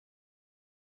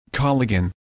Collagen.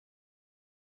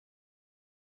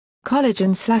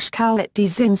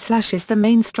 Collagen/collagen is the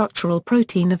main structural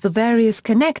protein of the various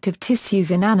connective tissues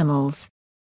in animals.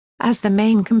 As the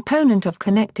main component of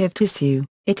connective tissue,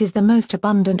 it is the most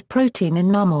abundant protein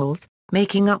in mammals,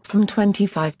 making up from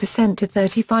 25% to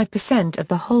 35% of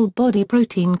the whole body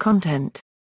protein content.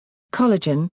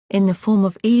 Collagen, in the form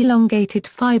of elongated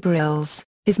fibrils,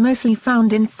 is mostly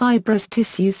found in fibrous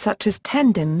tissues such as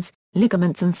tendons,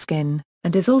 ligaments and skin,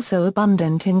 and is also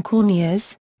abundant in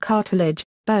corneas, cartilage,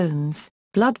 bones,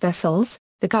 blood vessels,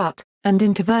 the gut, and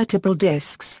intervertebral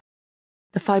discs.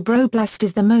 The fibroblast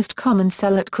is the most common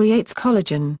cell that creates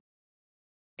collagen.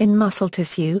 In muscle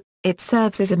tissue, it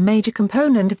serves as a major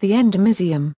component of the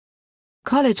endomysium.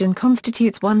 Collagen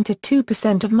constitutes 1 to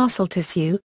 2% of muscle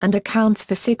tissue, and accounts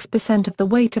for 6% of the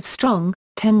weight of strong,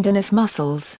 tendinous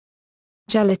muscles.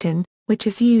 Gelatin, which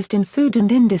is used in food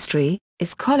and industry,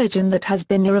 is collagen that has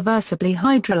been irreversibly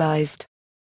hydrolyzed.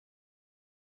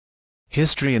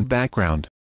 History and background.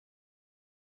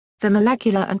 The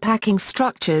molecular and packing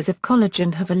structures of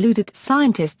collagen have eluded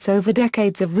scientists over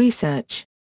decades of research.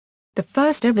 The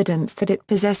first evidence that it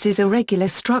possesses a regular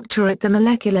structure at the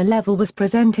molecular level was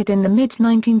presented in the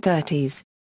mid-1930s.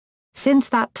 Since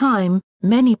that time,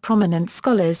 many prominent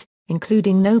scholars,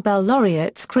 including Nobel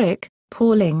laureates Crick,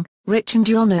 Pauling, Rich and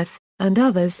Jonath, and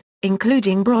others,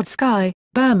 including Brodsky,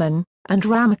 Berman, and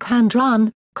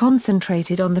Ramachandran,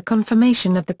 concentrated on the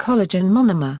conformation of the collagen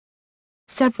monomer.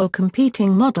 Several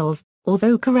competing models,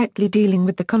 although correctly dealing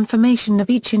with the conformation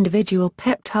of each individual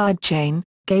peptide chain,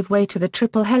 gave way to the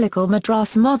triple helical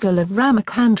Madras model of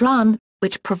Ramachandran,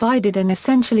 which provided an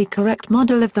essentially correct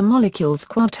model of the molecule's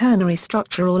quaternary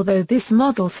structure, although this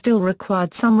model still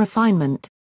required some refinement.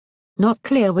 Not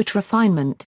clear which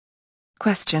refinement.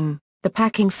 Question: the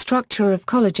packing structure of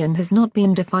collagen has not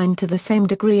been defined to the same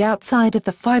degree outside of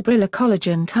the fibrillar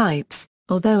collagen types,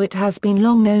 although it has been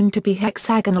long known to be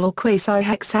hexagonal or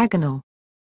quasi-hexagonal.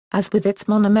 As with its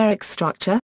monomeric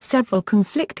structure, several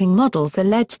conflicting models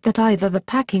alleged that either the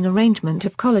packing arrangement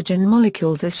of collagen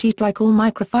molecules is sheet-like or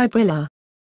microfibrillar.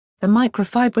 The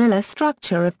microfibrillar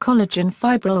structure of collagen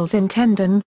fibrils in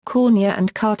tendon, cornea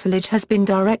and cartilage has been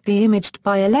directly imaged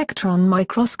by electron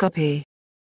microscopy.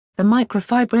 The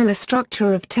microfibrillar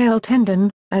structure of tail tendon,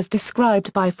 as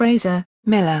described by Fraser,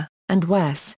 Miller, and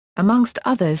Wess, amongst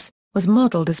others, was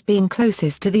modeled as being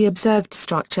closest to the observed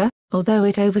structure, although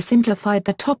it oversimplified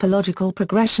the topological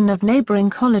progression of neighboring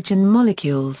collagen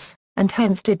molecules, and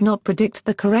hence did not predict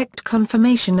the correct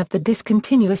conformation of the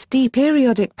discontinuous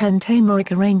d-periodic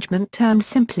pentameric arrangement termed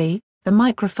simply, the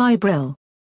microfibril.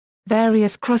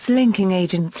 Various cross-linking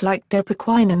agents like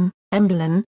dopaquinin,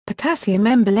 embolin, potassium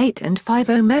embolate and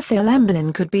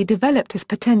 5-O-methyl-embolin could be developed as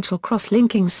potential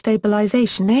cross-linking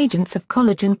stabilization agents of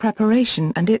collagen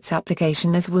preparation, and its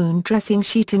application as wound dressing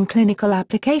sheet in clinical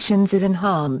applications is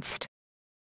enhanced.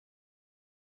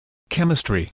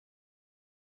 Chemistry.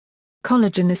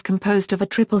 Collagen is composed of a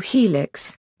triple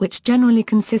helix, which generally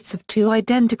consists of two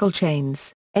identical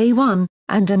chains, A1,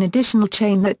 and an additional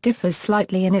chain that differs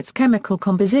slightly in its chemical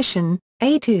composition,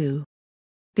 A2.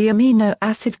 The amino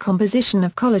acid composition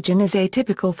of collagen is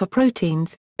atypical for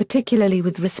proteins, particularly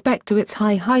with respect to its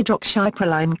high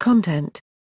hydroxyproline content.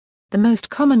 The most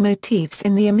common motifs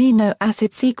in the amino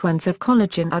acid sequence of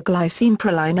collagen are glycine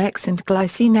proline X and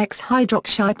glycine X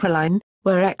hydroxyproline,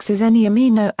 where X is any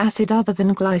amino acid other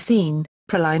than glycine,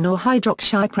 proline or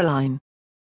hydroxyproline.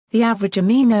 The average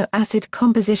amino acid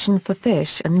composition for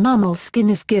fish and mammal skin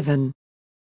is given.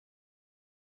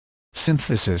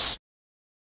 Synthesis.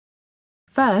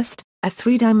 First, a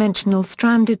three-dimensional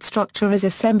stranded structure is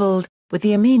assembled, with the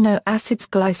amino acids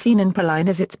glycine and proline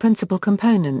as its principal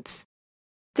components.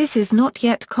 This is not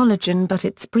yet collagen but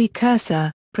its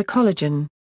precursor, precollagen.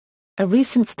 A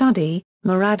recent study,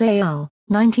 Murad et al.,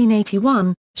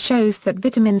 1981, shows that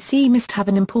vitamin C must have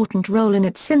an important role in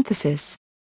its synthesis.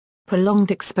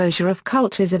 Prolonged exposure of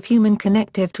cultures of human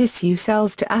connective tissue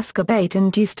cells to ascorbate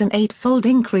induced an 8-fold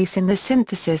increase in the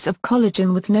synthesis of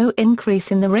collagen with no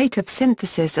increase in the rate of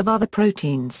synthesis of other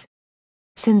proteins.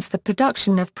 Since the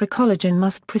production of precollagen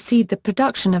must precede the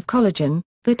production of collagen,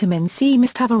 vitamin C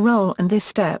must have a role in this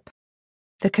step.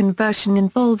 The conversion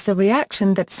involves a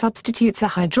reaction that substitutes a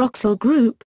hydroxyl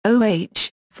group, OH,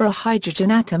 for a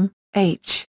hydrogen atom,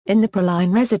 H, in the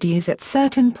proline residues at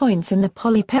certain points in the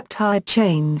polypeptide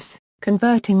chains,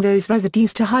 converting those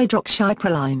residues to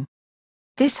hydroxyproline.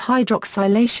 This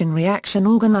hydroxylation reaction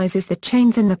organizes the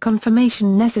chains in the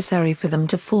conformation necessary for them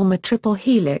to form a triple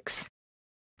helix.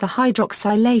 The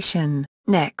hydroxylation,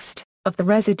 next, of the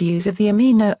residues of the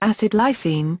amino acid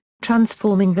lysine,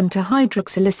 transforming them to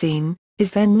hydroxylysine,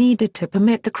 is then needed to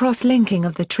permit the cross-linking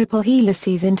of the triple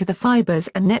helices into the fibers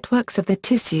and networks of the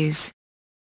tissues.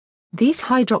 These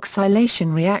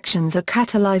hydroxylation reactions are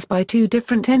catalyzed by two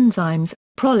different enzymes,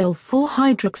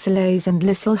 prolyl-4-hydroxylase and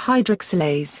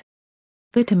lysyl-hydroxylase.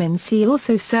 Vitamin C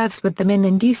also serves with them in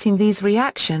inducing these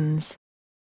reactions.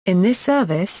 In this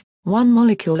service, one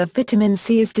molecule of vitamin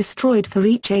C is destroyed for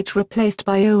each H replaced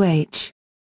by OH.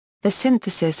 The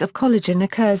synthesis of collagen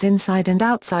occurs inside and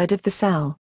outside of the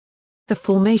cell. The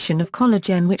formation of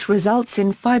collagen, which results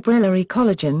in fibrillary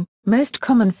collagen, most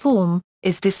common form,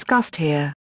 is discussed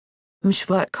here.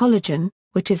 Meshwork collagen,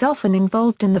 which is often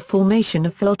involved in the formation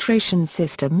of filtration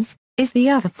systems, is the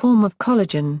other form of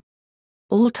collagen.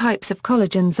 All types of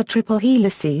collagens are triple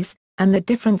helices, and the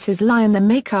differences lie in the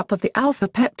makeup of the alpha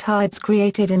peptides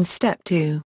created in step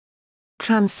 2.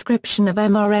 Transcription of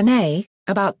mRNA.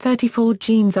 About 34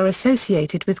 genes are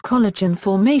associated with collagen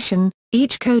formation,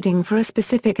 each coding for a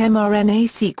specific mRNA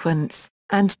sequence,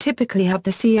 and typically have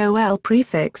the COL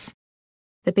prefix.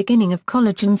 The beginning of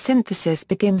collagen synthesis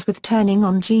begins with turning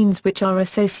on genes which are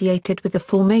associated with the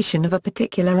formation of a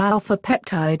particular alpha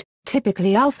peptide,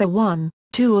 typically alpha 1,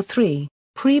 2 or 3,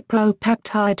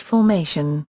 pre-pro-peptide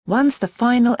formation. Once the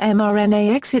final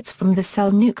mRNA exits from the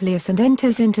cell nucleus and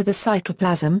enters into the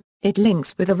cytoplasm, it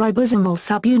links with the ribosomal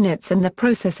subunits and the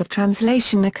process of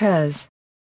translation occurs.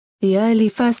 The early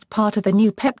first part of the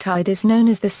new peptide is known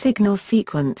as the signal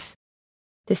sequence.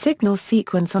 The signal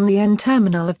sequence on the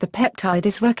N-terminal of the peptide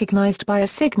is recognized by a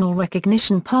signal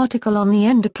recognition particle on the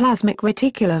endoplasmic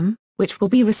reticulum, which will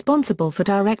be responsible for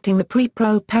directing the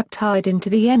pre-pro-peptide into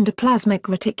the endoplasmic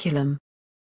reticulum.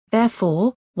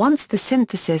 Therefore, once the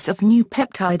synthesis of new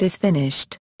peptide is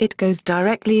finished, it goes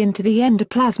directly into the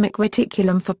endoplasmic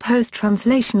reticulum for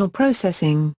post-translational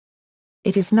processing.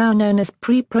 It is now known as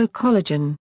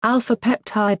pre-pro-collagen, alpha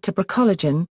peptide to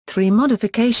procollagen. 3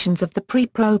 modifications of the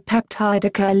pre-pro-peptide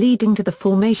occur leading to the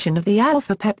formation of the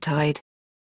alpha peptide.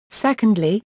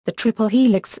 Secondly, the triple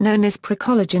helix known as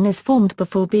precollagen is formed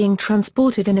before being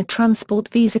transported in a transport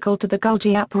vesicle to the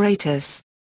Golgi apparatus.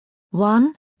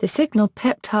 1. The signal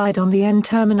peptide on the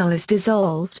N-terminal is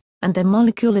dissolved, and the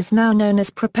molecule is now known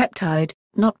as propeptide,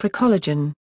 not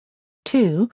precollagen.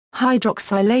 2.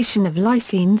 Hydroxylation of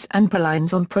lysines and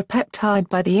prolines on propeptide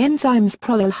by the enzymes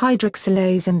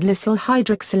prolyl-hydroxylase and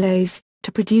lysyl-hydroxylase,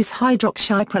 to produce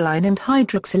hydroxyproline and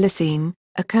hydroxylysine,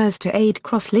 occurs to aid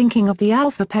cross-linking of the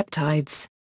alpha peptides.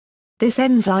 This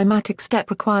enzymatic step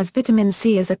requires vitamin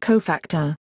C as a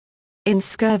cofactor. In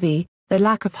scurvy, the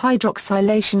lack of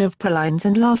hydroxylation of prolines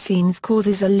and lysines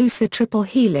causes a looser triple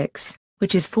helix,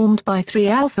 which is formed by 3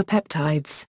 alpha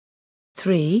peptides.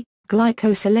 3.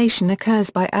 Glycosylation occurs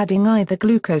by adding either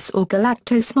glucose or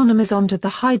galactose monomers onto the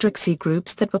hydroxy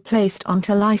groups that were placed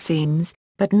onto lysines,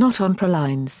 but not on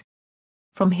prolines.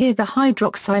 From here the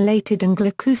hydroxylated and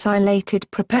glycosylated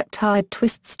propeptide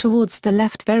twists towards the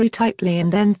left very tightly, and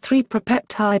then 3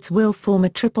 propeptides will form a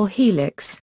triple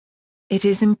helix. It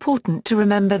is important to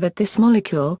remember that this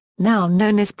molecule, now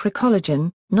known as precollagen,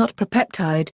 not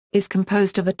propeptide, is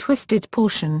composed of a twisted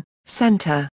portion,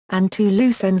 center, and 2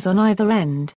 loose ends on either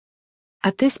end.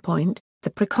 At this point,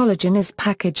 the precollagen is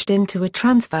packaged into a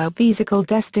transfer vesicle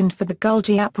destined for the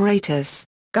Golgi apparatus.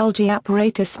 Golgi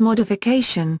apparatus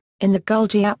modification. In the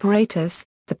Golgi apparatus,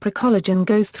 the precollagen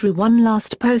goes through one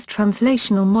last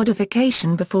post-translational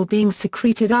modification before being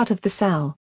secreted out of the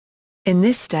cell. In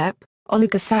this step,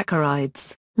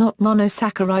 oligosaccharides, not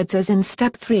monosaccharides as in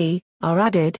step 3, are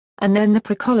added, and then the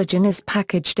precollagen is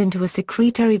packaged into a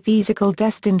secretory vesicle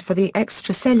destined for the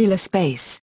extracellular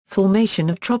space. Formation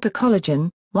of tropocollagen.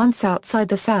 Once outside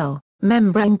the cell,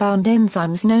 membrane-bound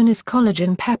enzymes known as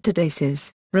collagen peptidases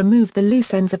remove the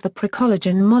loose ends of the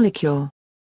precollagen molecule.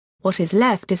 What is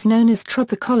left is known as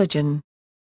tropocollagen.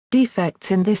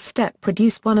 Defects in this step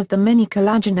produce one of the many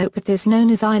collagenopathies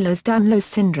known as Ehlers-Danlos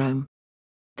syndrome.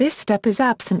 This step is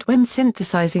absent when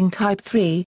synthesizing type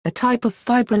 3, a type of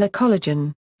fibrillar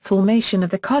collagen. Formation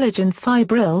of the collagen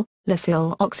fibril,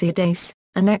 lysyl oxidase,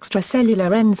 an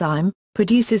extracellular enzyme,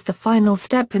 produces the final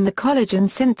step in the collagen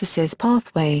synthesis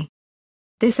pathway.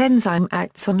 This enzyme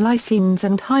acts on lysines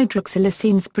and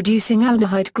hydroxylysines producing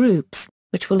aldehyde groups,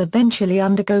 which will eventually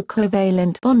undergo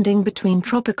covalent bonding between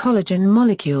tropocollagen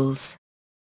molecules.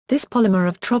 This polymer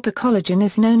of tropocollagen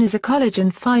is known as a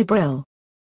collagen fibril.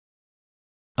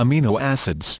 Amino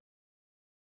acids.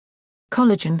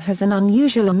 Collagen has an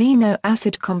unusual amino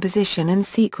acid composition and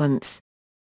sequence.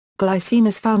 Glycine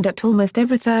is found at almost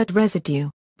every third residue.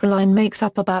 Proline makes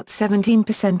up about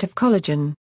 17% of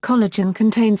collagen. Collagen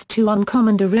contains 2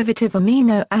 uncommon derivative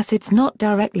amino acids not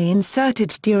directly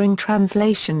inserted during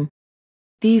translation.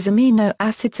 These amino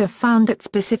acids are found at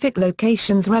specific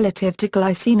locations relative to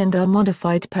glycine and are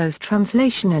modified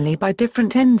post-translationally by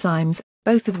different enzymes,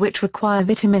 both of which require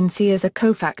vitamin C as a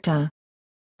cofactor.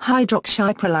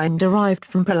 Hydroxyproline derived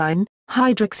from proline,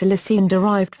 hydroxylysine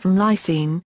derived from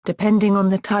lysine, depending on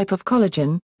the type of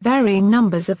collagen, varying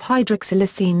numbers of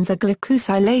hydroxylysines are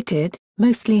glycosylated,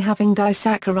 mostly having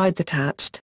disaccharides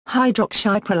attached.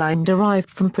 Hydroxyproline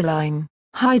derived from proline,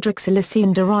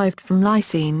 hydroxylysine derived from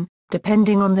lysine,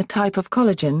 depending on the type of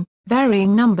collagen,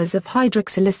 varying numbers of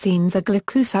hydroxylysines are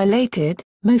glycosylated,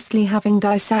 mostly having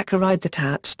disaccharides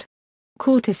attached.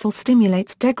 Cortisol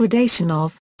stimulates degradation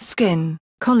of skin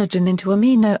collagen into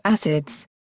amino acids.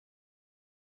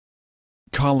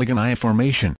 Collagen I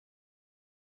formation.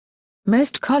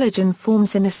 Most collagen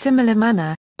forms in a similar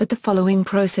manner, but the following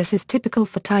process is typical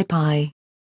for type I.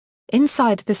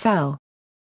 Inside the cell,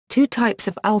 two types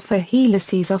of alpha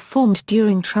helices are formed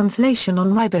during translation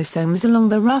on ribosomes along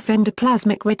the rough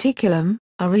endoplasmic reticulum,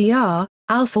 RER,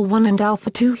 alpha-1 and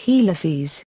alpha-2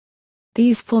 helices.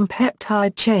 These form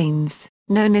peptide chains,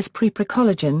 known as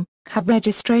preprocollagen, have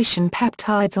registration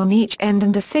peptides on each end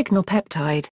and a signal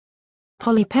peptide.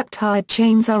 Polypeptide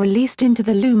chains are released into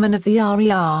the lumen of the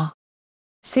RER.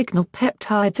 Signal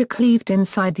peptides are cleaved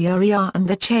inside the RER and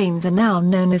the chains are now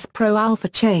known as pro-alpha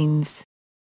chains.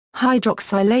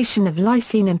 Hydroxylation of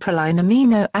lysine and proline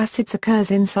amino acids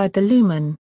occurs inside the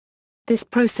lumen. This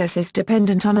process is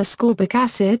dependent on ascorbic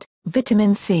acid,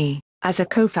 vitamin C, as a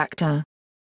cofactor.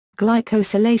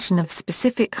 Glycosylation of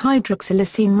specific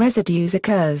hydroxylysine residues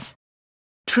occurs.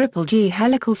 Triple G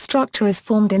helical structure is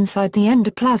formed inside the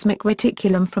endoplasmic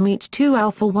reticulum from each two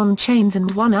alpha-1 chains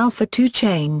and one alpha-2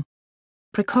 chain.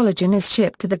 Precollagen is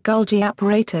shipped to the Golgi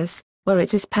apparatus, where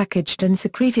it is packaged and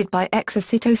secreted by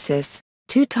exocytosis.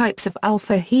 Two types of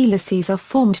alpha helices are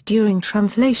formed during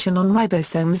translation on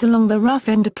ribosomes along the rough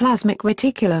endoplasmic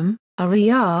reticulum,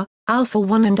 RER,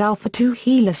 alpha-1 and alpha-2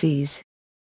 helices.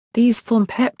 These form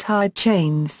peptide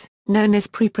chains, known as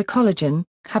preprocollagen,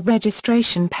 have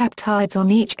registration peptides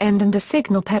on each end and a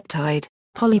signal peptide.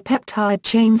 Polypeptide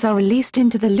chains are released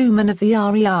into the lumen of the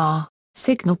RER.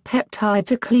 Signal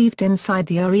peptides are cleaved inside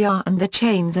the RER and the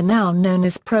chains are now known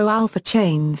as pro-alpha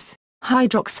chains.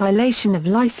 Hydroxylation of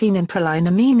lysine and proline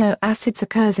amino acids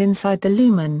occurs inside the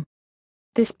lumen.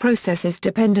 This process is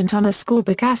dependent on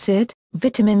ascorbic acid,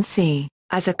 vitamin C,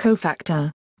 as a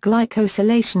cofactor.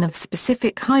 Glycosylation of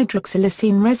specific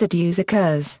hydroxylysine residues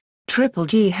occurs. Triple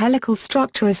G helical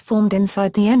structure is formed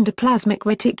inside the endoplasmic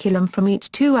reticulum from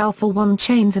each two alpha-1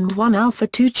 chains and one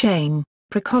alpha-2 chain.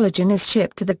 Precollagen is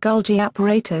shipped to the Golgi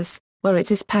apparatus, where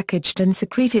it is packaged and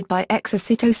secreted by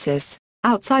exocytosis,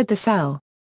 outside the cell.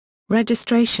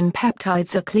 Registration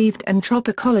peptides are cleaved and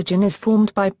tropocollagen is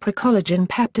formed by precollagen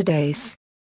peptidase.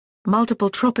 Multiple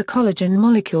tropocollagen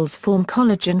molecules form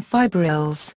collagen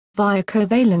fibrils, via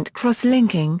covalent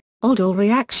cross-linking, aldol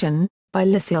reaction, by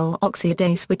lysyl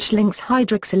oxidase which links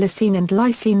hydroxylysine and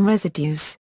lysine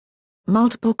residues.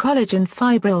 Multiple collagen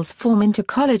fibrils form into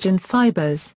collagen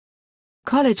fibers.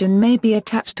 Collagen may be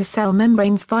attached to cell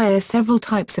membranes via several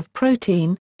types of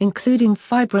protein, including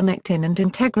fibronectin and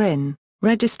integrin.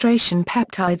 Registration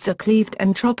peptides are cleaved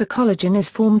and tropocollagen is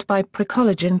formed by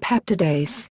precollagen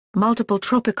peptidase. Multiple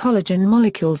tropocollagen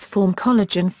molecules form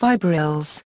collagen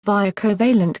fibrils, via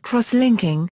covalent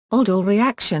cross-linking, aldol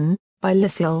reaction, by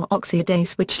lysyl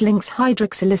oxidase which links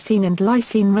hydroxylysine and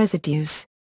lysine residues.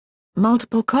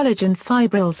 Multiple collagen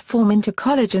fibrils form into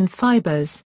collagen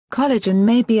fibers. Collagen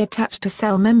may be attached to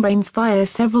cell membranes via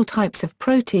several types of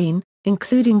protein,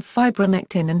 including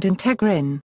fibronectin and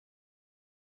integrin.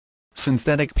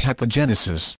 Synthetic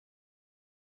pathogenesis.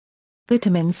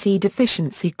 Vitamin C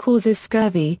deficiency causes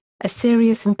scurvy, a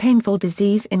serious and painful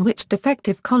disease in which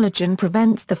defective collagen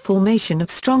prevents the formation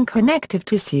of strong connective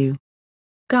tissue.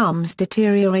 Gums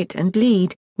deteriorate and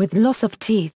bleed, with loss of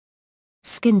teeth.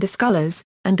 Skin discolors,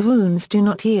 and wounds do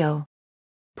not heal.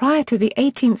 Prior to the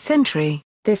 18th century,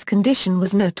 this condition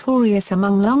was notorious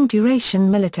among long-duration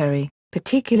military,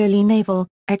 particularly naval,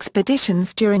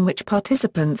 expeditions during which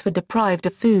participants were deprived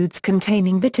of foods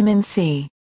containing vitamin C.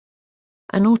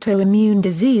 An autoimmune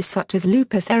disease such as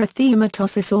lupus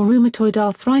erythematosus or rheumatoid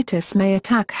arthritis may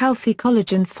attack healthy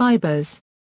collagen fibers.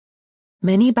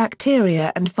 Many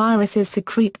bacteria and viruses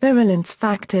secrete virulence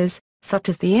factors, such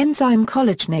as the enzyme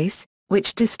collagenase,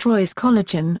 which destroys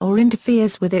collagen or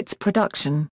interferes with its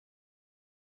production.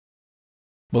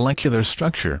 Molecular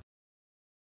structure.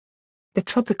 The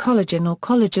tropocollagen or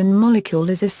collagen molecule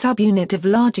is a subunit of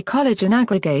larger collagen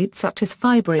aggregates such as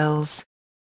fibrils.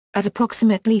 At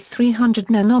approximately 300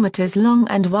 nanometers long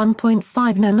and 1.5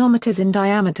 nanometers in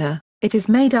diameter, it is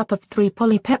made up of three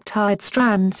polypeptide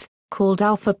strands, called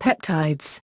alpha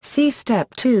peptides. See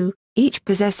Step 2, each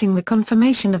possessing the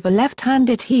conformation of a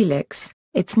left-handed helix.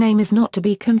 Its name is not to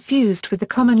be confused with the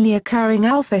commonly occurring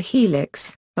alpha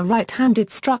helix, a right-handed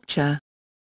structure.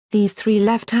 These three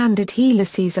left-handed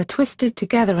helices are twisted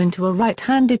together into a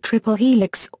right-handed triple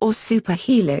helix or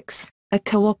superhelix, a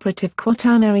cooperative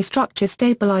quaternary structure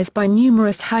stabilized by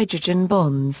numerous hydrogen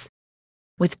bonds.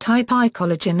 With type I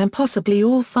collagen and possibly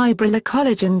all fibrillar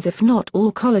collagens, if not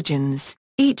all collagens,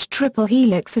 each triple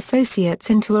helix associates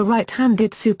into a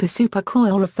right-handed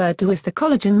super-supercoil referred to as the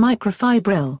collagen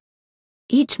microfibril.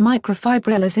 Each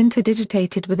microfibril is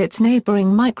interdigitated with its neighboring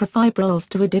microfibrils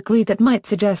to a degree that might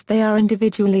suggest they are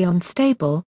individually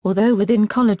unstable, although within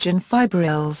collagen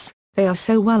fibrils, they are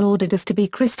so well ordered as to be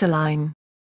crystalline.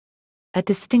 A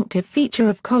distinctive feature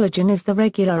of collagen is the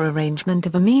regular arrangement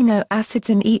of amino acids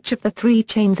in each of the three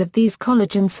chains of these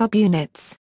collagen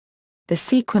subunits. The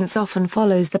sequence often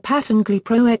follows the pattern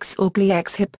GlyPro-X or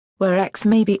GlyX-Hip, where X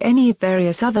may be any of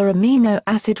various other amino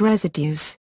acid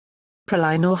residues.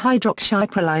 Proline or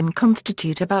hydroxyproline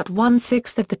constitute about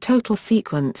 1/6 of the total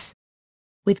sequence.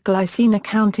 With glycine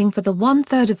accounting for the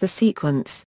 1/3 of the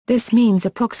sequence, this means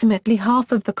approximately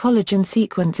half of the collagen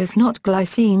sequence is not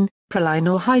glycine,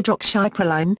 proline or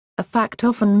hydroxyproline, a fact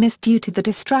often missed due to the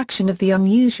distraction of the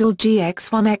unusual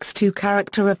GX1-X2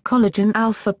 character of collagen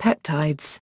alpha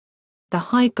peptides. The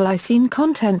high glycine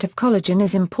content of collagen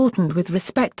is important with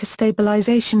respect to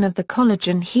stabilization of the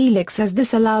collagen helix, as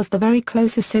this allows the very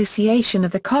close association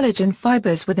of the collagen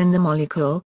fibers within the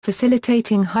molecule,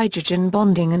 facilitating hydrogen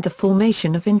bonding and the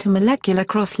formation of intermolecular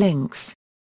cross-links.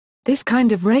 This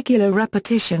kind of regular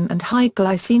repetition and high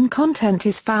glycine content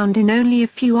is found in only a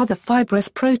few other fibrous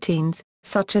proteins,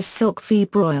 such as silk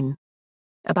fibroin.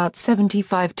 About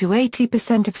 75 to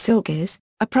 80% of silk is,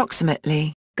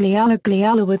 approximately,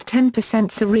 gliala with 10%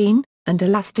 serine, and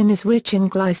elastin is rich in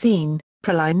glycine,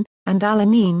 proline, and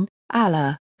alanine,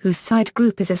 ala, whose side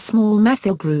group is a small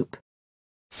methyl group.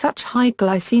 Such high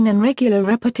glycine and regular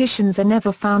repetitions are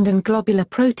never found in globular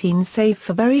proteins save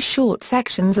for very short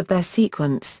sections of their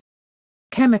sequence.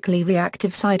 Chemically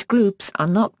reactive side groups are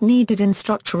not needed in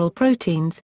structural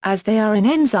proteins, as they are in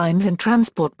enzymes and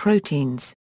transport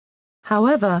proteins.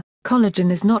 However,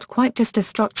 collagen is not quite just a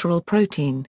structural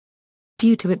protein.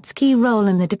 Due to its key role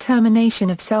in the determination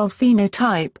of cell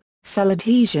phenotype, cell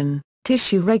adhesion,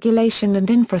 tissue regulation and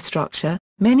infrastructure,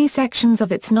 many sections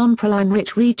of its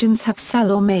non-proline-rich regions have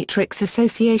cell or matrix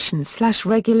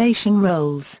association/regulation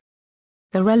roles.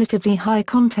 The relatively high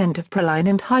content of proline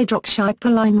and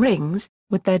hydroxyproline rings,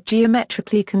 with their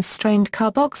geometrically constrained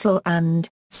carboxyl and,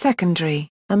 secondary,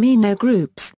 amino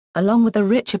groups, along with a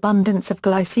rich abundance of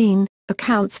glycine,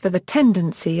 accounts for the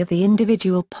tendency of the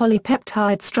individual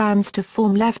polypeptide strands to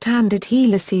form left-handed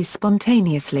helices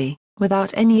spontaneously,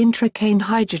 without any intracane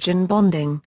hydrogen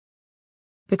bonding.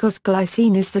 Because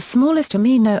glycine is the smallest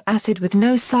amino acid with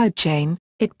no side chain,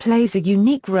 it plays a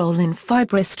unique role in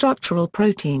fibrous structural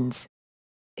proteins.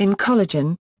 In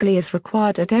collagen, Gly is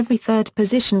required at every third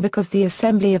position because the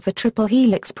assembly of the triple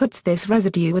helix puts this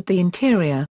residue at the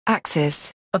interior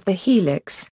axis of the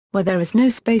helix, where there is no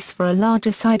space for a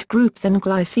larger side group than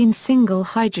glycine's single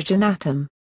hydrogen atom.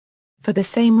 For the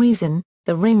same reason,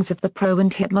 the rings of the pro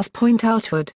and hip must point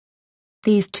outward.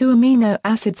 These two amino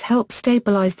acids help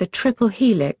stabilize the triple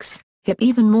helix, hip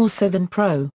even more so than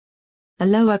pro. A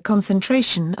lower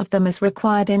concentration of them is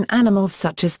required in animals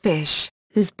such as fish,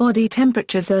 whose body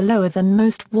temperatures are lower than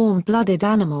most warm-blooded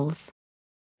animals.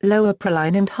 Lower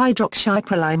proline and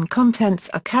hydroxyproline contents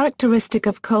are characteristic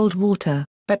of cold water,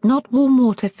 but not warm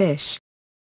water fish.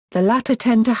 The latter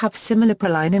tend to have similar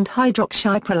proline and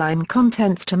hydroxyproline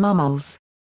contents to mammals.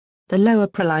 The lower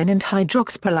proline and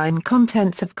hydroxyproline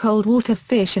contents of cold water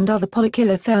fish and other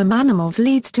poikilotherm animals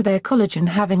leads to their collagen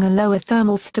having a lower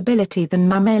thermal stability than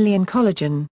mammalian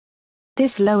collagen.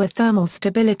 This lower thermal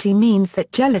stability means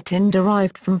that gelatin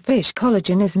derived from fish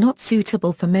collagen is not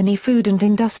suitable for many food and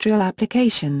industrial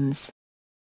applications.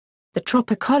 The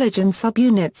tropocollagen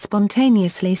subunits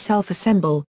spontaneously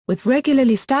self-assemble, with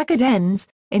regularly staggered ends,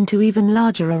 into even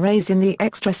larger arrays in the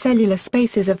extracellular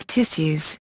spaces of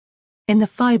tissues. In the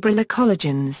fibrillar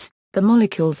collagens, the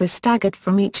molecules are staggered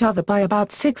from each other by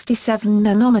about 67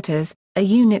 nanometers, a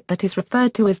unit that is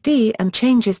referred to as D and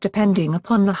changes depending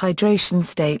upon the hydration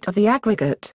state of the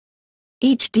aggregate.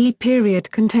 Each D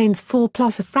period contains 4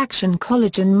 plus a fraction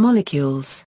collagen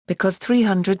molecules. Because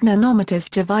 300 nanometers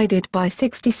divided by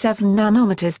 67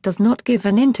 nanometers does not give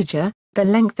an integer, the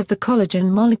length of the collagen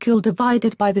molecule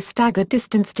divided by the staggered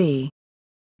distance D.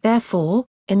 Therefore,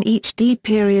 in each D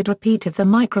period repeat of the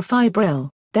microfibril,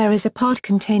 there is a part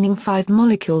containing 5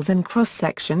 molecules in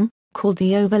cross-section, called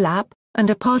the overlap, and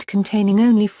a part containing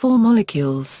only 4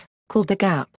 molecules, called the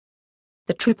gap.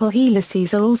 The triple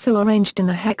helices are also arranged in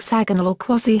a hexagonal or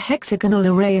quasi-hexagonal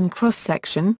array in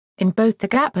cross-section, in both the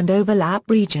gap and overlap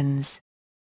regions.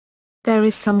 There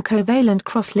is some covalent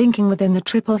cross-linking within the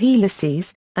triple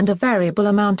helices, and a variable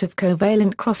amount of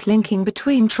covalent cross-linking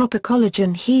between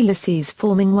tropocollagen helices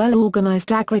forming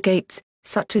well-organized aggregates,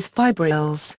 such as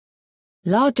fibrils.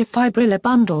 Larger fibrillar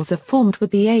bundles are formed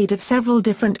with the aid of several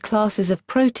different classes of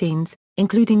proteins,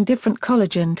 including different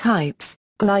collagen types,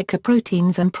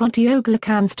 glycoproteins and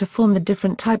proteoglycans to form the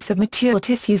different types of mature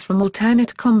tissues from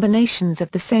alternate combinations of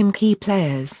the same key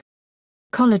players.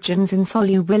 Collagen's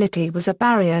insolubility was a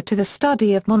barrier to the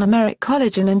study of monomeric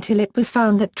collagen until it was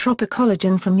found that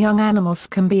tropocollagen from young animals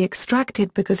can be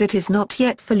extracted because it is not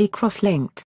yet fully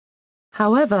cross-linked.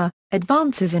 However,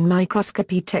 advances in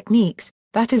microscopy techniques,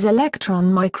 that is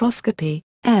electron microscopy,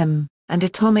 and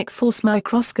atomic force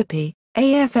microscopy,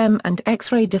 AFM and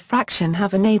X-ray diffraction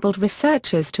have enabled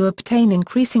researchers to obtain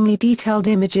increasingly detailed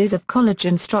images of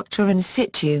collagen structure in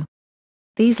situ.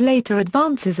 These later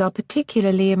advances are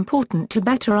particularly important to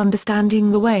better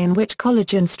understanding the way in which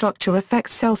collagen structure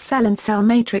affects cell-cell and cell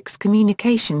matrix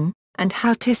communication, and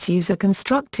how tissues are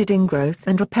constructed in growth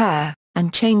and repair,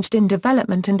 and changed in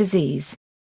development and disease.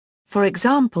 For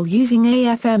example, using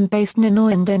AFM-based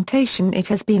nanoindentation, it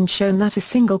has been shown that a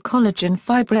single collagen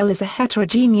fibril is a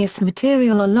heterogeneous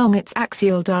material along its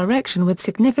axial direction with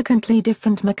significantly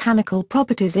different mechanical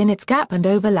properties in its gap and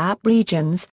overlap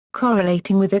regions,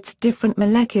 correlating with its different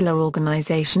molecular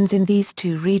organizations in these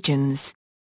two regions.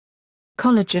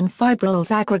 Collagen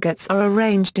fibrils aggregates are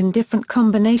arranged in different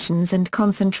combinations and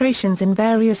concentrations in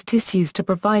various tissues to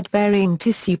provide varying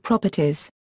tissue properties.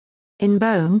 In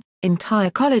bone, entire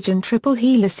collagen triple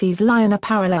helices lie in a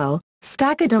parallel,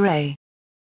 staggered array.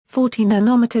 40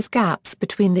 nanometers gaps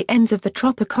between the ends of the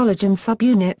tropocollagen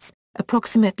subunits,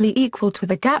 approximately equal to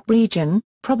the gap region,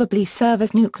 probably serve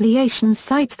as nucleation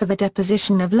sites for the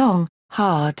deposition of long,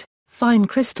 hard, fine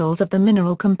crystals of the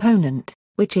mineral component,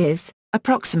 which is,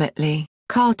 approximately,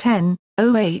 Ca10,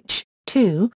 OH,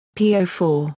 2,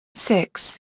 PO4,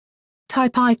 6.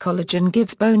 Type I collagen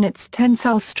gives bone its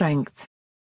tensile strength.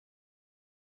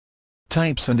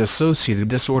 Types and associated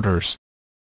disorders.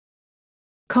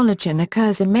 Collagen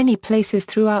occurs in many places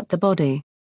throughout the body.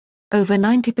 Over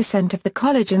 90% of the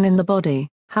collagen in the body,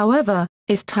 however,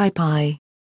 is type I.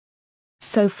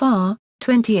 So far,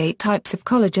 28 types of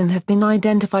collagen have been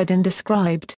identified and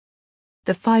described.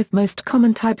 The 5 most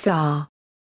common types are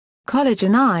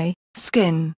collagen I,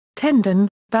 skin, tendon,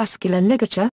 vascular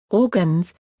ligature,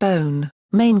 organs, bone,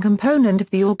 main component of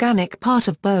the organic part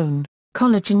of bone,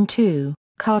 collagen II,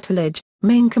 cartilage,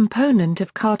 main component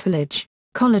of cartilage,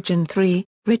 collagen III,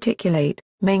 reticulate,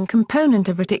 main component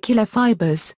of reticular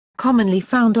fibers, commonly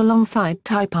found alongside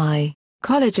type I,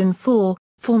 collagen IV,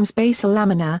 forms basal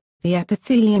lamina, the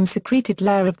epithelium-secreted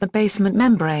layer of the basement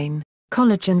membrane,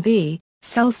 collagen V,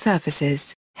 cell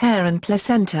surfaces, hair and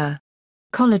placenta.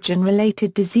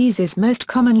 Collagen-related diseases most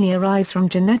commonly arise from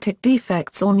genetic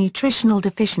defects or nutritional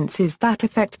deficiencies that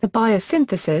affect the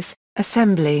biosynthesis,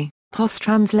 assembly,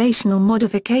 post-translational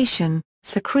modification,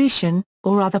 secretion,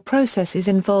 or other processes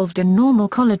involved in normal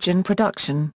collagen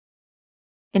production.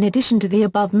 In addition to the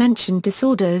above-mentioned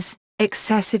disorders,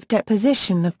 excessive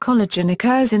deposition of collagen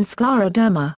occurs in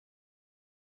scleroderma.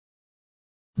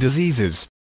 Diseases.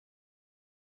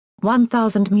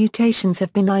 1,000 mutations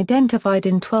have been identified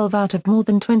in 12 out of more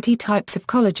than 20 types of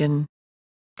collagen.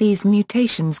 These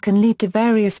mutations can lead to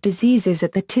various diseases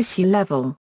at the tissue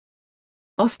level.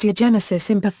 Osteogenesis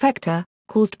imperfecta,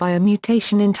 caused by a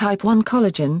mutation in type I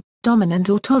collagen, dominant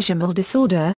autosomal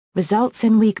disorder, results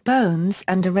in weak bones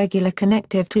and irregular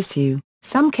connective tissue.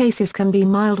 Some cases can be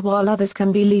mild while others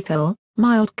can be lethal.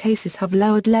 Mild cases have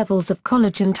lowered levels of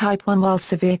collagen type I while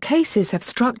severe cases have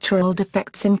structural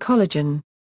defects in collagen.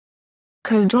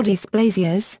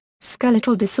 Chondrodysplasias,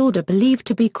 skeletal disorder believed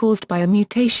to be caused by a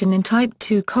mutation in type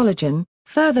II collagen.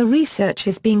 Further research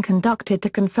is being conducted to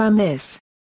confirm this.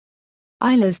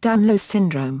 Ehlers-Danlos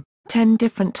syndrome, 10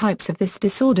 different types of this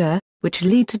disorder, which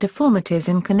lead to deformities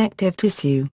in connective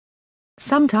tissue.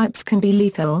 Some types can be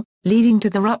lethal, leading to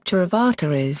the rupture of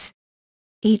arteries.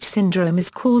 Each syndrome is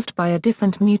caused by a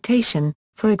different mutation.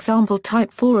 For example,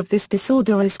 type 4 of this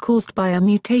disorder is caused by a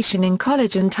mutation in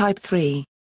collagen type III.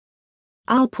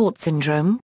 Alport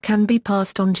syndrome, can be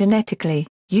passed on genetically,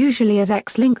 usually as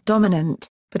X-linked dominant,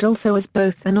 but also as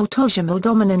both an autosomal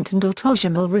dominant and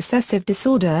autosomal recessive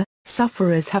disorder.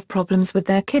 Sufferers have problems with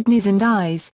their kidneys and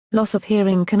eyes. Loss of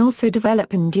hearing can also develop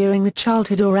during the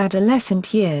childhood or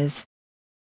adolescent years.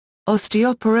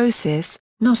 Osteoporosis,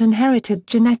 not inherited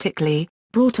genetically,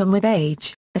 brought on with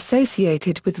age,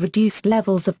 Associated with reduced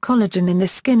levels of collagen in the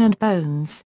skin and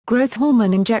bones, growth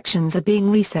hormone injections are being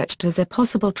researched as a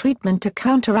possible treatment to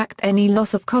counteract any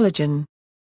loss of collagen.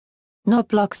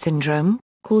 Knobloch syndrome,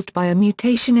 caused by a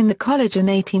mutation in the collagen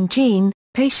 18 gene,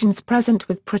 patients present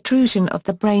with protrusion of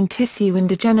the brain tissue and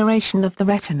degeneration of the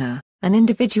retina. An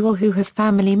individual who has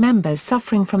family members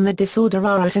suffering from the disorder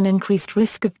are at an increased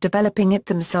risk of developing it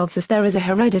themselves, as there is a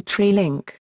hereditary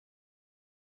link.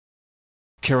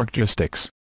 Characteristics.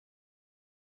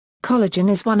 Collagen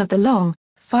is one of the long,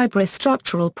 fibrous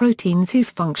structural proteins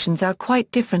whose functions are quite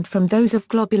different from those of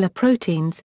globular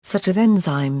proteins, such as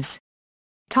enzymes.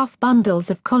 Tough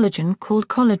bundles of collagen called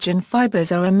collagen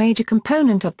fibers are a major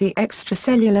component of the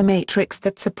extracellular matrix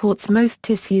that supports most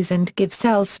tissues and gives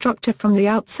cells structure from the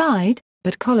outside,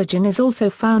 but collagen is also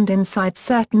found inside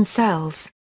certain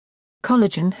cells.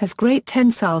 Collagen has great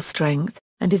tensile strength,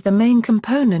 and is the main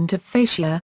component of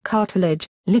fascia, cartilage,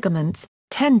 ligaments,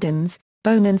 tendons,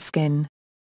 bone and skin.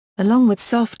 Along with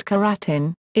soft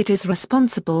keratin, it is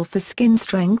responsible for skin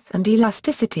strength and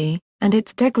elasticity, and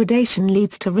its degradation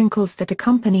leads to wrinkles that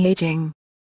accompany aging.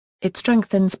 It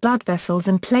strengthens blood vessels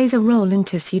and plays a role in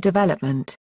tissue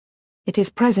development. It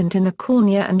is present in the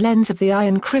cornea and lens of the eye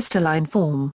in crystalline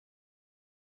form.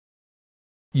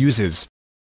 Uses.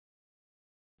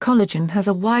 Collagen has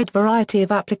a wide variety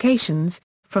of applications,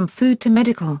 from food to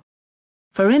medical.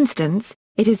 For instance,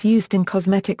 it is used in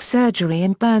cosmetic surgery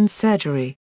and burn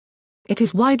surgery. It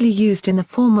is widely used in the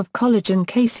form of collagen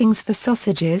casings for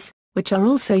sausages, which are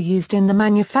also used in the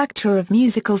manufacture of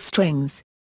musical strings.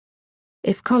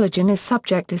 If collagen is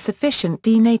subject to sufficient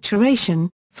denaturation,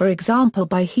 for example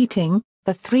by heating,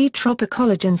 the three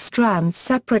tropocollagen strands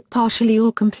separate partially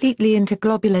or completely into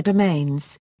globular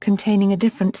domains, containing a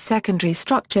different secondary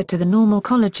structure to the normal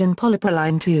collagen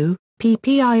polypropyline 2,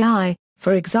 PPII,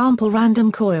 for example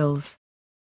random coils.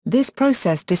 This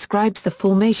process describes the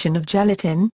formation of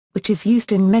gelatin, which is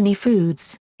used in many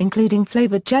foods, including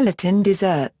flavored gelatin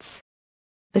desserts.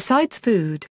 Besides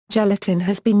food, gelatin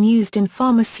has been used in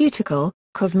pharmaceutical,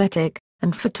 cosmetic,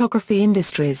 and photography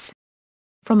industries.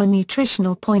 From a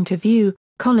nutritional point of view,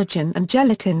 collagen and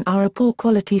gelatin are a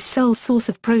poor-quality sole source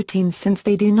of proteins since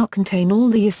they do not contain all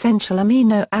the essential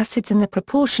amino acids in the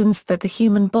proportions that the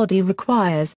human body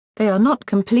requires. They are not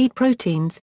complete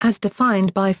proteins, as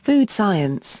defined by food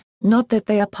science, not that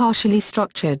they are partially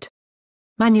structured.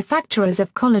 Manufacturers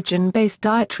of collagen-based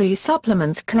dietary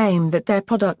supplements claim that their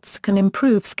products can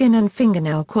improve skin and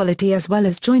fingernail quality as well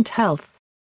as joint health.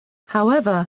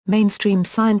 However, mainstream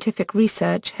scientific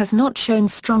research has not shown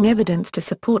strong evidence to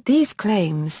support these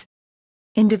claims.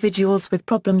 Individuals with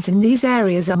problems in these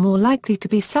areas are more likely to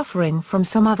be suffering from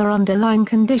some other underlying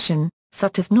condition,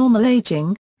 such as normal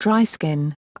aging, dry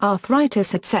skin,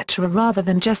 arthritis etc. rather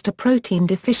than just a protein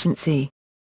deficiency.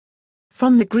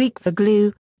 From the Greek for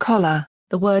glue, collar.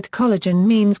 The word collagen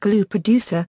means glue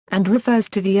producer, and refers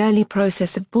to the early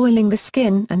process of boiling the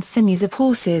skin and sinews of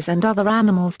horses and other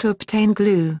animals to obtain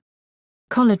glue.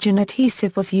 Collagen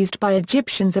adhesive was used by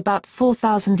Egyptians about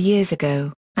 4,000 years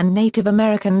ago, and Native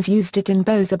Americans used it in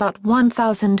bows about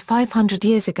 1,500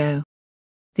 years ago.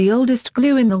 The oldest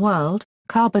glue in the world,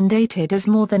 carbon dated as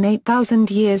more than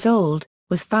 8,000 years old,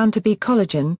 was found to be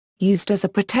collagen, used as a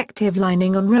protective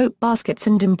lining on rope baskets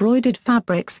and embroidered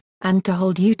fabrics, and to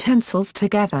hold utensils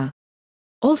together.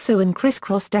 Also in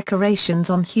crisscross decorations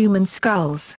on human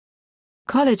skulls.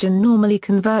 Collagen normally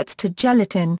converts to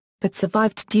gelatin, but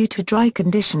survived due to dry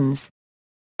conditions.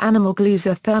 Animal glues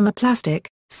are thermoplastic,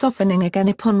 softening again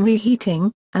upon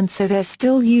reheating, and so they're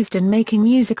still used in making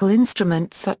musical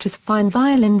instruments such as fine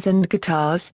violins and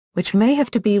guitars, which may have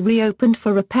to be reopened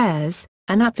for repairs,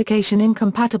 an application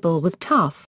incompatible with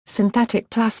tough, synthetic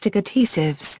plastic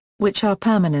adhesives, which are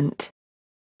permanent.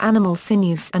 Animal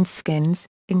sinews and skins,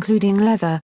 including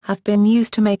leather, have been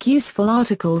used to make useful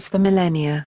articles for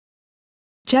millennia.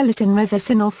 Gelatin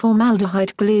resicinol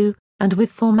formaldehyde glue, and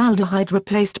with formaldehyde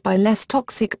replaced by less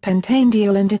toxic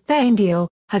pentanediol and ethanediol,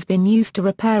 has been used to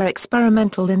repair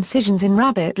experimental incisions in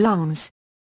rabbit lungs.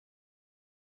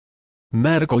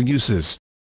 Medical uses.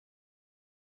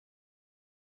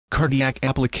 Cardiac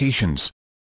applications.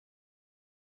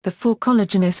 The four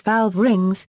collagenous valve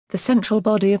rings, the central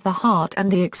body of the heart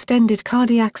and the extended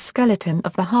cardiac skeleton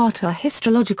of the heart are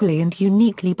histologically and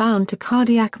uniquely bound to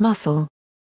cardiac muscle.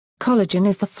 Collagen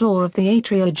is the floor of the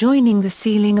atria joining the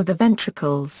ceiling of the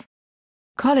ventricles.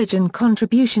 Collagen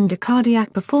contribution to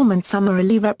cardiac performance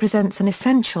summarily represents an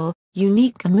essential,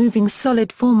 unique and moving solid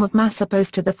form of mass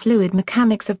opposed to the fluid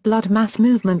mechanics of blood mass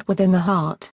movement within the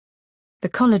heart. The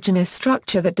collagenous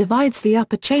structure that divides the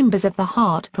upper chambers of the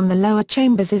heart from the lower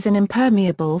chambers is an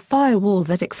impermeable firewall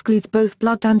that excludes both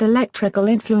blood and electrical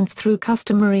influence through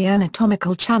customary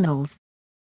anatomical channels.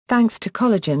 Thanks to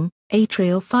collagen,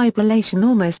 atrial fibrillation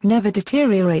almost never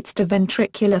deteriorates to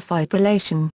ventricular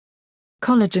fibrillation.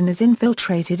 Collagen is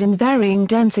infiltrated in varying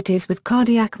densities with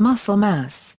cardiac muscle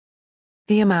mass.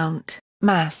 The amount,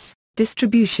 mass,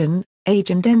 distribution,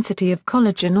 age and density of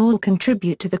collagen all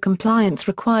contribute to the compliance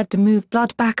required to move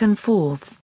blood back and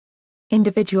forth.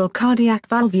 Individual cardiac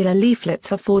valvular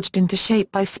leaflets are forged into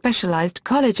shape by specialized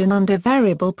collagen under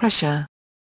variable pressure.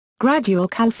 Gradual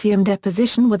calcium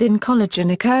deposition within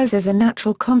collagen occurs as a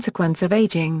natural consequence of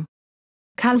aging.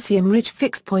 Calcium-rich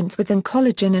fixed points within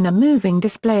collagen and a moving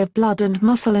display of blood and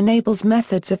muscle enables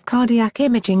methods of cardiac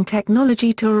imaging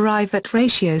technology to arrive at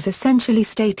ratios essentially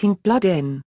stating blood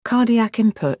in, cardiac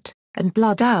input, and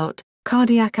blood out,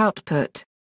 cardiac output.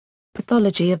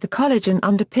 Pathology of the collagen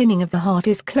underpinning of the heart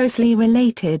is closely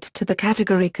related to the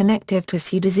category connective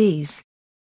tissue disease.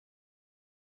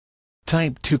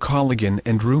 Type 2 collagen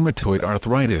and rheumatoid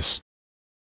arthritis.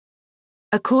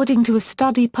 According to a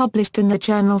study published in the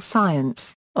journal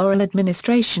Science, oral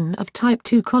administration of type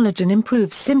 2 collagen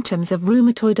improves symptoms of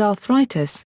rheumatoid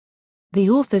arthritis. The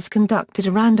authors conducted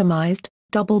a randomized,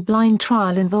 double-blind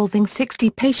trial involving 60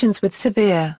 patients with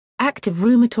severe, active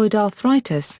rheumatoid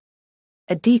arthritis.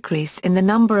 A decrease in the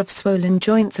number of swollen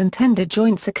joints and tender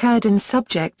joints occurred in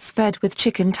subjects fed with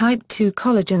chicken type 2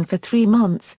 collagen for 3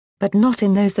 months, but not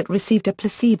in those that received a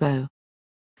placebo.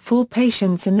 4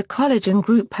 patients in the collagen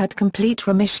group had complete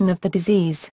remission of the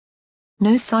disease.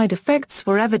 No side effects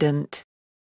were evident.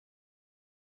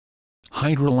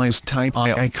 Hydrolyzed type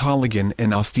II collagen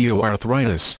and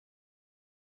osteoarthritis.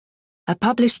 A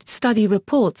published study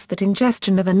reports that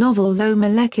ingestion of a novel low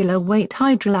molecular weight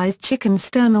hydrolyzed chicken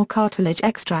sternal cartilage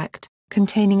extract,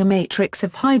 containing a matrix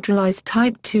of hydrolyzed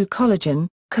type 2 collagen,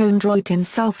 chondroitin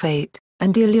sulfate,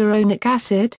 and hyaluronic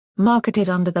acid, marketed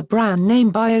under the brand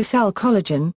name BioCell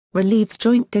Collagen, relieves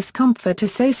joint discomfort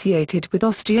associated with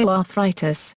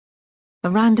osteoarthritis. A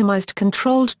randomized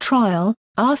controlled trial,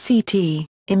 RCT,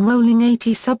 enrolling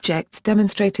 80 subjects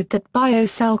demonstrated that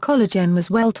BioCell Collagen was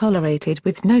well tolerated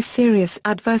with no serious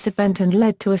adverse event and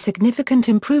led to a significant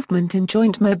improvement in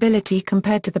joint mobility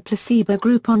compared to the placebo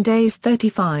group on days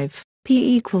 35,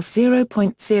 p equals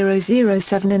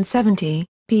 0.007 and 70,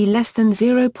 p less than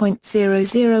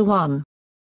 0.001.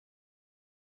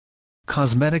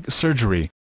 Cosmetic surgery.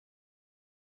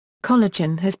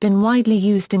 Collagen has been widely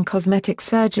used in cosmetic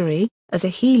surgery, as a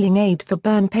healing aid for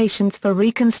burn patients for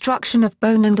reconstruction of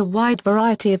bone and a wide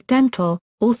variety of dental,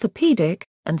 orthopedic,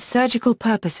 and surgical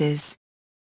purposes.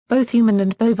 Both human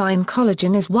and bovine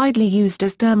collagen is widely used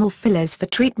as dermal fillers for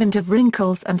treatment of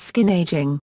wrinkles and skin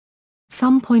aging.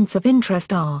 Some points of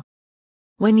interest are: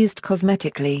 when used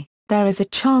cosmetically, there is a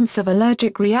chance of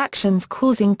allergic reactions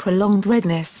causing prolonged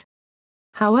redness.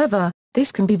 However,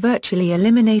 this can be virtually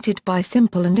eliminated by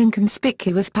simple and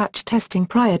inconspicuous patch testing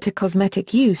prior to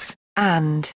cosmetic use,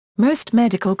 and most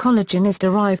medical collagen is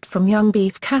derived from young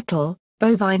beef cattle,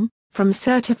 bovine, from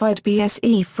certified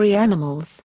BSE-free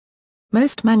animals.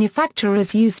 Most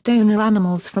manufacturers use donor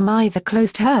animals from either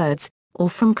closed herds, or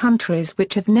from countries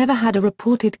which have never had a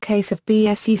reported case of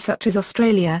BSE such as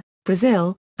Australia,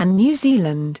 Brazil, and New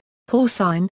Zealand.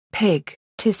 Porcine, pig,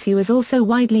 tissue is also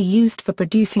widely used for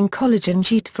producing collagen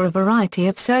sheet for a variety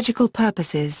of surgical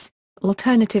purposes,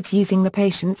 alternatives using the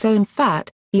patient's own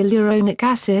fat, hyaluronic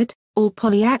acid, or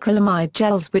polyacrylamide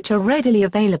gels which are readily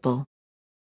available.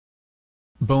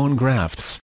 Bone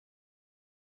grafts.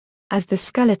 As the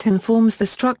skeleton forms the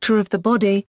structure of the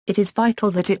body, it is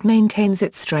vital that it maintains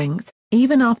its strength,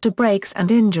 even after breaks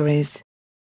and injuries.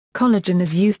 Collagen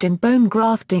is used in bone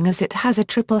grafting as it has a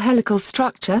triple helical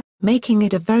structure, making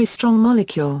it a very strong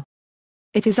molecule.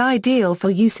 It is ideal for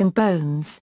use in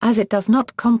bones, as it does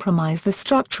not compromise the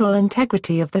structural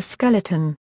integrity of the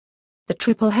skeleton. The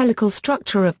triple helical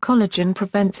structure of collagen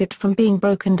prevents it from being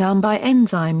broken down by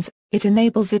enzymes, it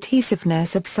enables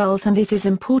adhesiveness of cells, and it is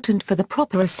important for the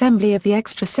proper assembly of the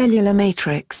extracellular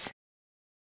matrix.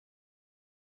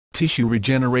 Tissue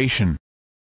regeneration.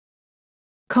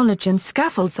 Collagen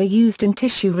scaffolds are used in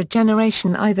tissue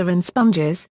regeneration either in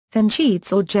sponges, thin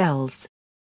sheets or gels.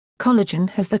 Collagen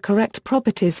has the correct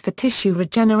properties for tissue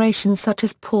regeneration such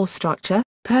as pore structure,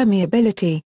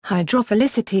 permeability,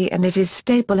 hydrophilicity, and it is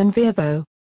stable in vivo.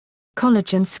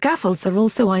 Collagen scaffolds are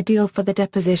also ideal for the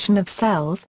deposition of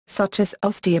cells, such as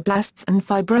osteoblasts and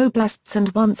fibroblasts, and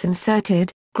once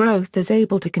inserted, growth is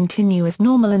able to continue as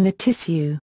normal in the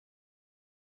tissue.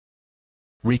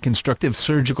 Reconstructive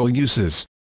surgical uses.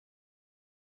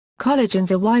 Collagens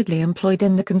are widely employed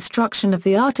in the construction of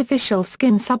the artificial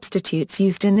skin substitutes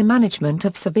used in the management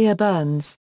of severe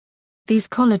burns. These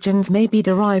collagens may be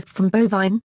derived from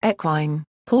bovine, equine,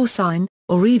 porcine,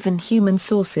 or even human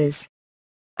sources,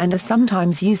 and are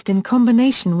sometimes used in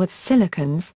combination with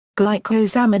silicones,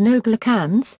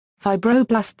 glycosaminoglycans,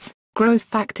 fibroblasts, growth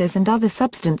factors and other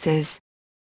substances.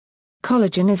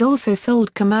 Collagen is also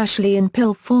sold commercially in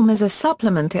pill form as a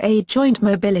supplement to aid joint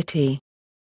mobility.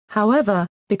 However,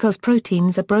 because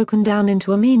proteins are broken down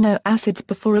into amino acids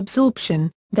before absorption,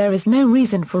 there is no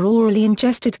reason for orally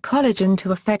ingested collagen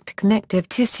to affect connective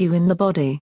tissue in the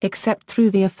body, except through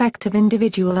the effect of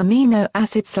individual amino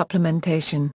acid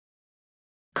supplementation.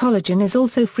 Collagen is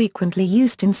also frequently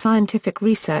used in scientific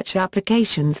research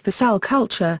applications for cell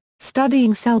culture,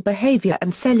 studying cell behavior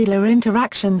and cellular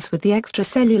interactions with the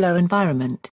extracellular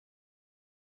environment.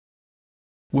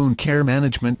 Wound care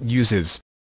management uses.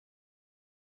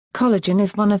 Collagen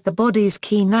is one of the body's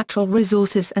key natural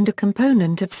resources and a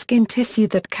component of skin tissue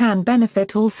that can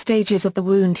benefit all stages of the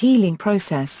wound healing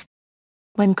process.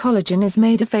 When collagen is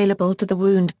made available to the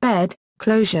wound bed,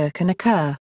 closure can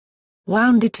occur.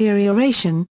 Wound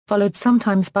deterioration, followed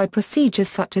sometimes by procedures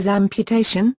such as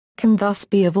amputation, can thus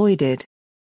be avoided.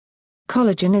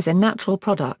 Collagen is a natural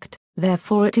product,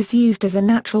 therefore it is used as a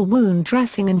natural wound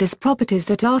dressing and has properties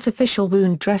that artificial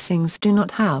wound dressings do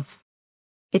not have.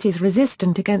 It is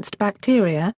resistant against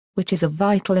bacteria, which is of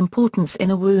vital importance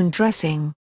in a wound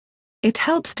dressing. It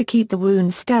helps to keep the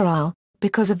wound sterile,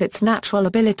 because of its natural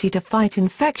ability to fight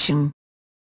infection.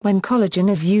 When collagen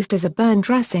is used as a burn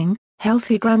dressing,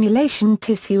 healthy granulation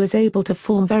tissue is able to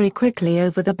form very quickly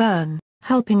over the burn,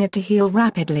 helping it to heal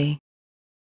rapidly.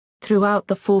 Throughout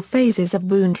the 4 phases of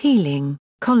wound healing,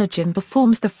 collagen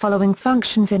performs the following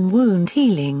functions in wound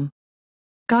healing.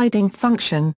 Guiding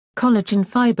function. Collagen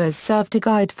fibers serve to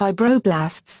guide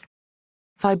fibroblasts.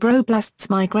 Fibroblasts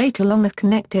migrate along the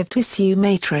connective tissue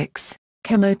matrix.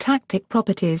 Chemotactic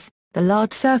properties. The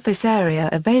large surface area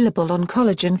available on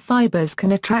collagen fibers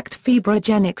can attract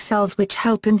fibrogenic cells which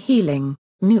help in healing.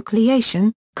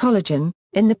 Nucleation. Collagen,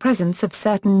 in the presence of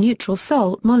certain neutral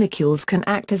salt molecules, can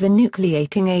act as a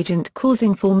nucleating agent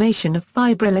causing formation of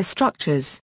fibrillar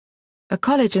structures. A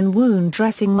collagen wound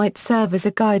dressing might serve as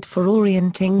a guide for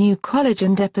orienting new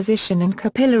collagen deposition and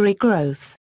capillary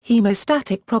growth.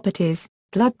 Hemostatic properties.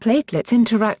 Blood platelets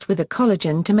interact with the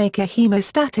collagen to make a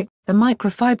hemostatic. The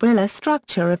microfibrillar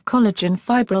structure of collagen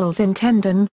fibrils in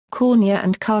tendon, cornea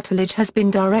and cartilage has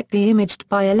been directly imaged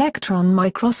by electron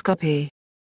microscopy.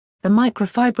 The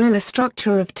microfibrillar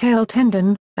structure of tail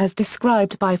tendon, as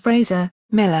described by Fraser,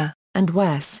 Miller, and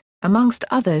Wess, amongst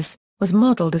others, was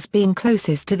modeled as being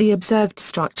closest to the observed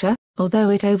structure, although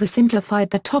it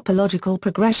oversimplified the topological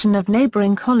progression of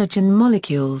neighboring collagen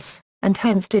molecules, and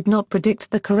hence did not predict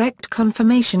the correct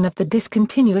conformation of the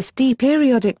discontinuous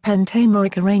D-periodic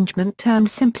pentameric arrangement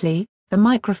termed simply, the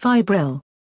microfibril.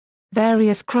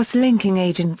 Various cross-linking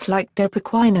agents like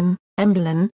dopaquinone,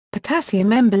 embolin,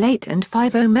 potassium embolate and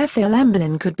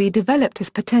 5-O-methyl-embolin could be developed as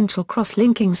potential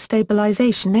cross-linking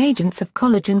stabilization agents of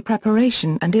collagen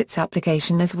preparation, and its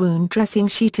application as wound dressing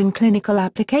sheet in clinical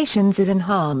applications is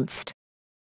enhanced.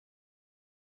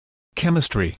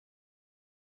 Chemistry.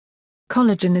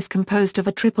 Collagen is composed of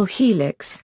a triple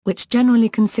helix, which generally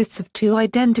consists of 2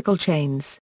 identical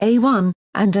chains, A1,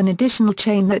 and an additional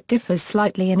chain that differs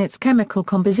slightly in its chemical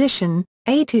composition,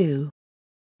 A2.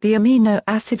 The amino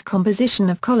acid composition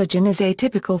of collagen is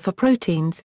atypical for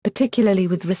proteins, particularly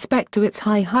with respect to its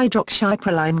high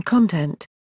hydroxyproline content.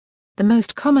 The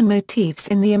most common motifs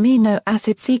in the amino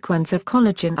acid sequence of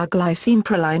collagen are glycine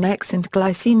proline X and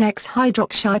glycine X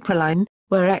hydroxyproline,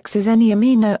 where X is any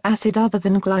amino acid other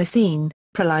than glycine,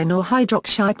 proline or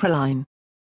hydroxyproline.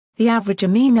 The average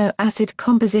amino acid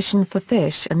composition for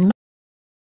fish and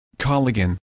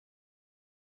Collagen.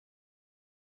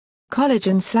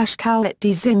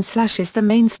 Collagen/collagen is the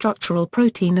main structural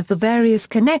protein of the various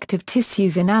connective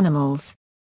tissues in animals.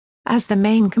 As the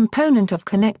main component of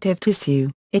connective tissue,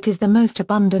 it is the most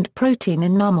abundant protein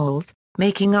in mammals,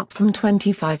 making up from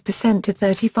 25% to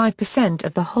 35%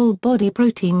 of the whole body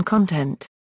protein content.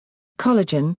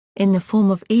 Collagen, in the form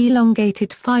of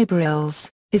elongated fibrils,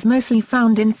 is mostly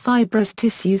found in fibrous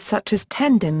tissues such as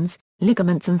tendons,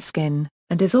 ligaments and skin,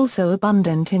 and is also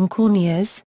abundant in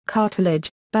corneas, cartilage,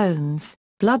 bones,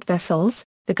 blood vessels,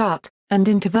 the gut, and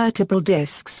intervertebral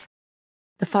discs.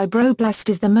 The fibroblast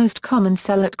is the most common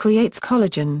cell that creates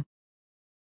collagen.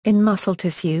 In muscle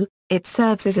tissue, it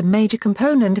serves as a major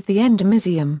component of the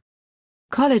endomysium.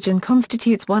 Collagen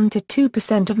constitutes 1 to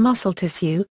 2% of muscle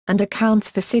tissue, and accounts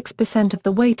for 6% of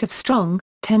the weight of strong,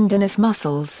 tendinous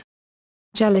muscles.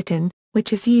 Gelatin,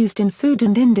 which is used in food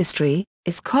and industry,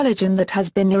 is collagen that has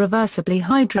been irreversibly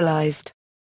hydrolyzed.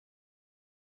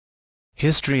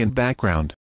 History and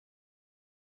background.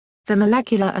 The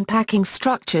molecular and packing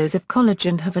structures of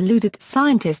collagen have eluded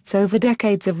scientists over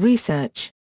decades of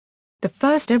research. The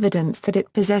first evidence that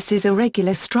it possesses a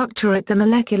regular structure at the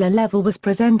molecular level was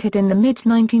presented in the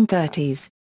mid-1930s.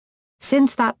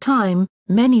 Since that time,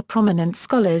 many prominent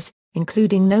scholars,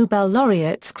 including Nobel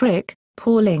laureates Crick,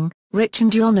 Pauling, Rich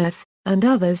and Jonath, and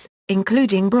others,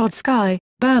 including Brodsky,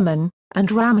 Berman, and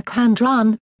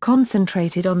Ramachandran,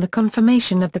 concentrated on the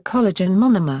conformation of the collagen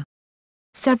monomer.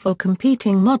 Several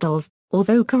competing models,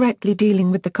 although correctly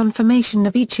dealing with the conformation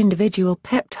of each individual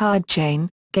peptide chain,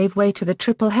 gave way to the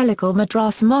triple helical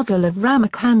Madras model of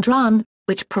Ramachandran,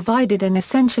 which provided an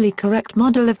essentially correct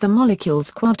model of the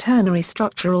molecule's quaternary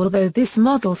structure, although this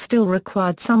model still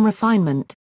required some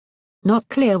refinement. Not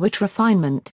clear which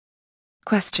refinement.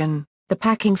 Question: the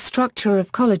packing structure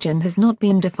of collagen has not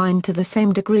been defined to the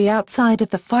same degree outside of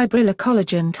the fibrillar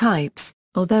collagen types,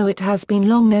 although it has been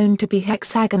long known to be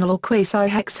hexagonal or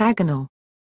quasi-hexagonal.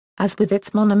 As with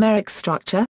its monomeric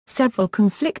structure, several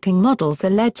conflicting models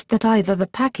alleged that either the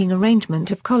packing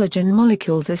arrangement of collagen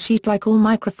molecules is sheet-like or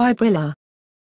microfibrillar.